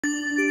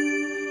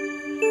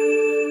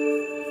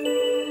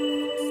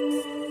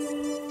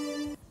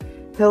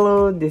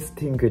Hello,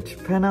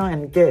 distinguished panel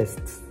and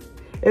guests.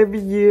 Every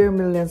year,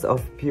 millions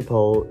of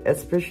people,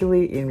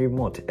 especially in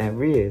remote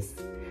areas,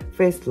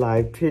 face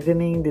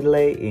life-threatening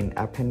delay in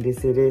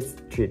appendicitis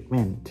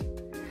treatment.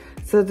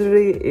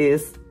 Surgery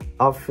is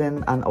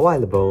often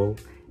unavailable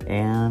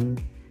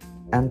and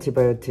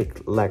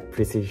antibiotic lack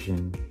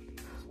precision,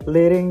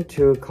 leading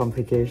to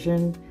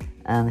complications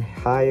and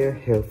higher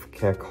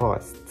healthcare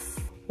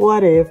costs.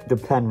 What if the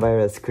plant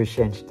virus could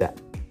change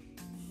that?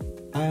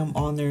 I am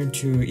honored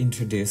to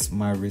introduce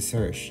my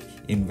research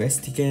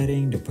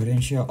investigating the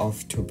potential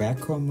of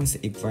tobacco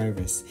mosaic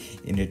virus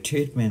in the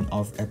treatment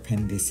of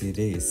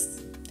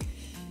appendicitis.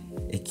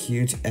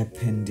 Acute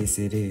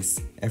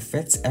appendicitis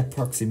affects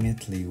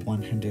approximately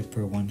 100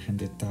 per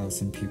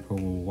 100,000 people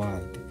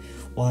worldwide,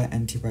 while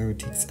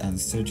antibiotics and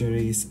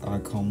surgeries are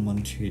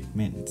common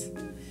treatments.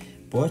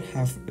 Both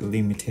have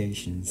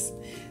limitations.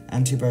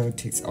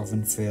 Antibiotics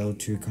often fail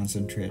to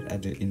concentrate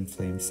at the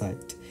inflamed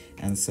site,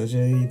 and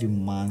surgery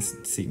demands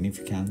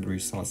significant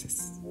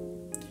resources.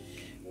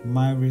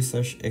 My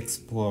research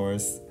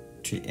explores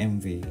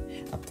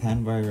TMV, a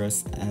plant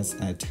virus as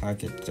a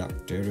target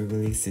drug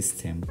delivery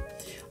system,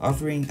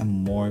 offering a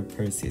more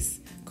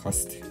precise,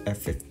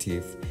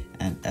 cost-effective,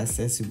 and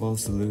accessible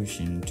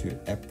solution to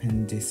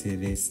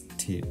appendicitis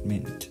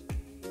treatment.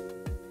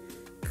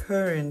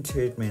 Current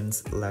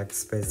treatments lack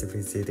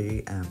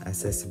specificity and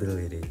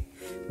accessibility,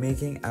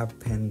 making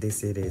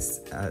appendicitis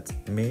a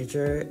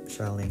major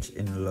challenge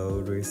in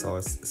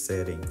low-resource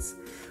settings.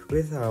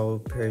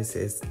 Without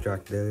precise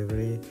drug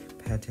delivery,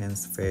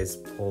 patients face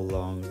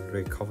prolonged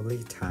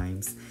recovery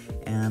times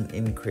and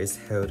increased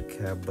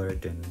healthcare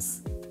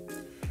burdens.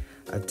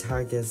 A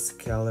target,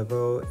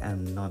 scalable,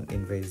 and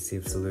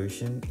non-invasive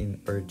solution is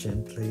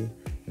urgently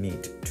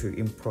needed to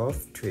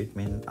improve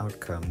treatment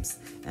outcomes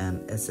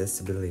and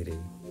accessibility.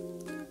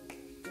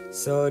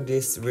 So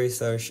this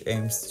research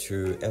aims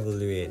to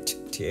evaluate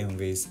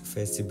TMV's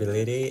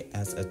feasibility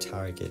as a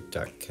target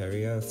drug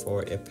carrier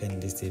for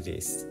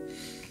appendicitis.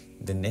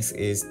 The next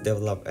is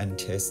develop and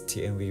test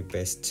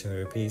TMV-based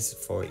therapies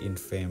for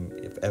inflamed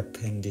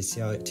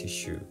appendiceal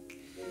tissue.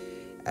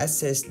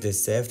 Assess the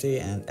safety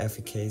and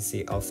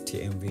efficacy of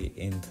TMV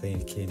in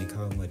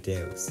clinical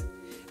models.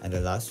 And the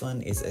last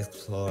one is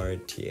explore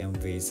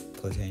TMV's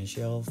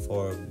potential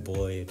for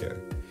broader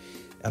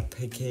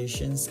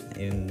applications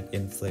in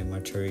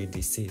inflammatory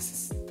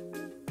diseases.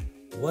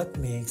 What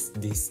makes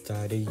this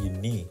study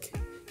unique?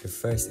 The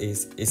first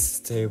is its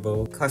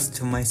stable,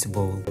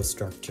 customizable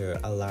structure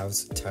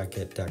allows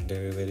target drug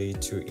delivery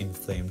to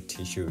inflamed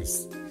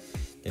tissues.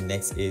 The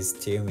next is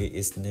TMV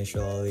is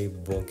naturally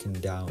broken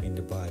down in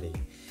the body,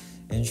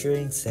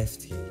 ensuring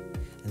safety.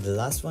 And the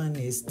last one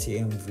is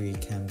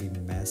TMV can be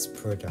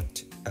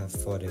mass-produced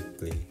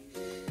affordably,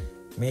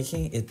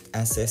 making it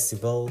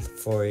accessible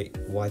for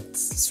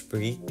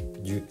widespread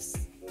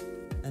use.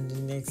 And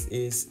the next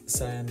is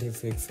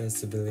scientific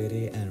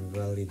feasibility and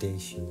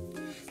validation.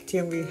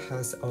 TMV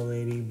has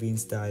already been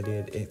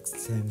studied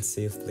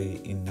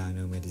extensively in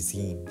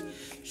nanomedicine,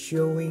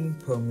 showing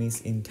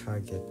promise in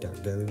target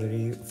drug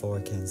delivery for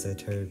cancer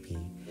therapy.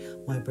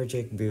 My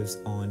project builds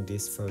on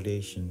these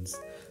foundations,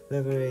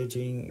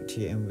 leveraging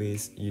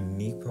TMV's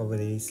unique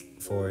properties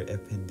for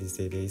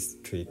appendicitis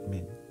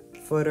treatment.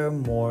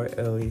 Furthermore,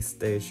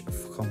 early-stage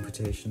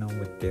computational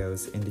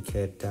models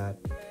indicate that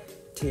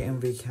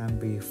TMV can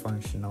be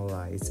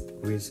functionalized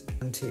with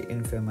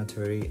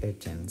anti-inflammatory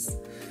agents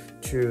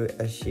to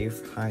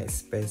achieve high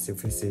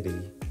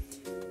specificity,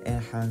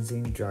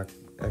 enhancing drug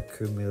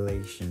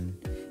accumulation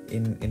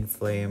in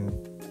inflamed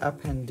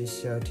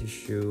appendiceal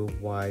tissue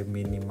while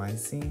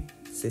minimizing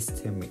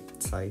systemic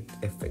side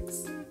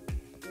effects.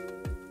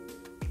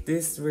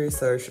 This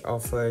research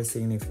offers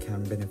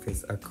significant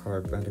benefits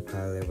across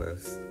multiple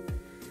levels.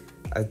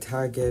 A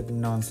target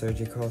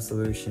non-surgical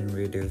solution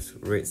reduces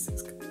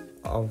risk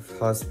of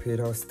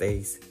hospital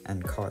stays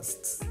and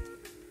costs.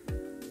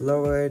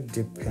 Lower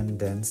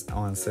dependence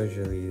on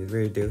surgery,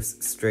 reduce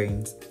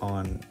strains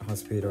on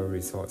hospital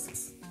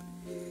resources.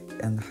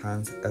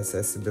 Enhance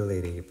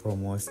accessibility,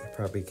 promotes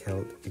public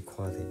health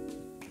equality.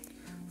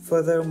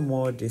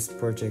 Furthermore, this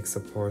project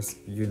supports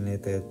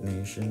United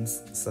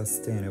Nations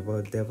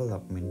Sustainable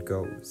Development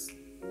Goals.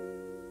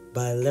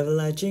 By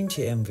leveraging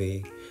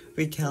TMV,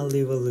 we can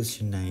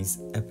revolutionize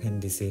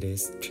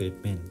appendicitis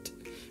treatment,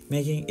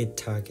 making it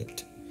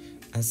targeted,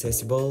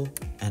 accessible,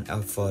 and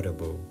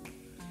affordable.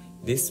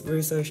 This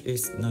research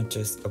is not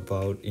just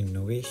about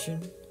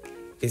innovation,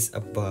 it's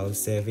about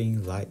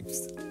saving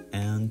lives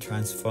and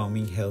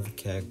transforming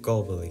healthcare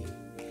globally.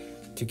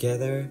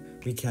 Together,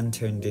 we can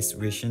turn this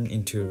vision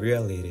into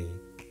reality.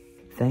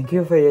 Thank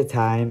you for your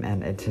time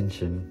and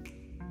attention.